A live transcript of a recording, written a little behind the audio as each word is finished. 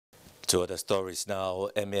To other stories now,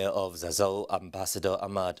 Emir of Zazzau, Ambassador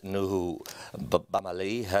Ahmad Nuhu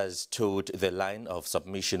Bamali, has toed the line of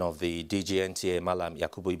submission of the DG NTA Malam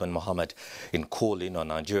Yakubu Ibn Mohammed in calling on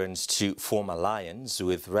Nigerians to form alliance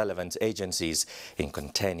with relevant agencies in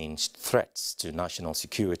containing threats to national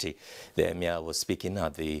security. The Emir was speaking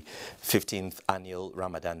at the 15th annual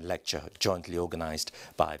Ramadan lecture jointly organized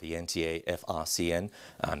by the NTA, FRCN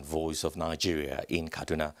and Voice of Nigeria in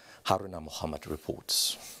Kaduna. Haruna Muhammad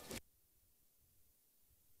reports.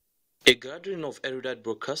 A gathering of erudite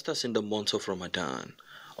broadcasters in the month of Ramadan.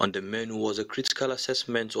 On the menu was a critical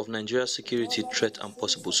assessment of Nigeria's security threat and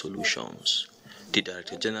possible solutions. The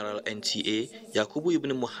Director General NTA, Yakubu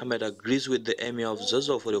Ibn Mohammed, agrees with the Emir of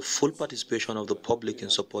Zazzau for the full participation of the public in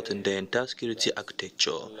supporting the entire security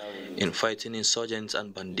architecture in fighting insurgents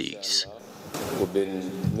and bandits. We've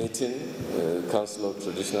been meeting the Council of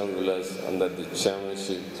Traditional Rulers under the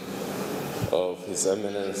chairmanship of His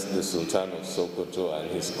Eminence the Sultan of Sokoto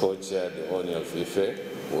and his co-chair, the Oni of Ife.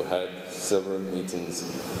 We had several meetings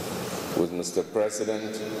with Mr.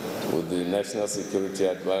 President, with the National Security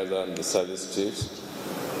Advisor and the service chiefs.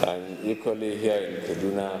 And equally here in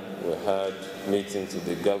Kaduna, we had meetings with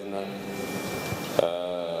the governor.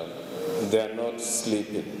 They are not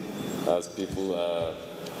sleeping as people are,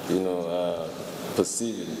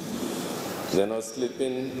 perceiving. They're not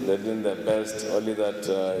sleeping, they're doing their best, only that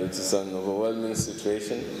it is an overwhelming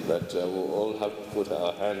situation that we'll all have to put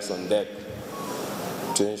our hands on deck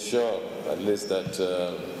to ensure at least that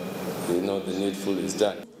the needful is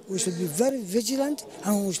done. We should be very vigilant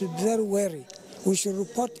and we should be very wary. We should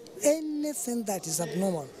report anything that is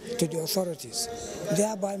abnormal to the authorities,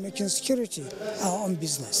 thereby making security our own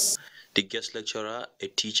business. The guest lecturer, a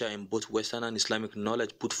teacher in both Western and Islamic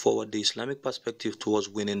knowledge, put forward the Islamic perspective towards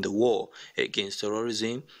winning the war against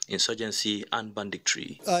terrorism, insurgency and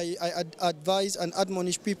banditry. I advise and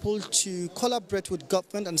admonish people to collaborate with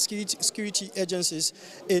government and security agencies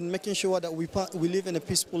in making sure that we live in a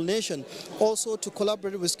peaceful nation. Also to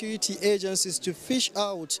collaborate with security agencies to fish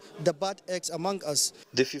out the bad eggs among us.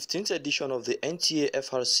 The 15th edition of the NTA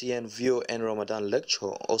FRCN VON Ramadan lecture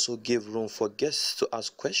also gave room for guests to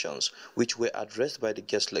ask questions, which were addressed by the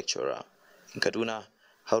guest lecturer. In Kaduna,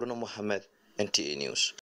 Haruna Muhammad, NTA News.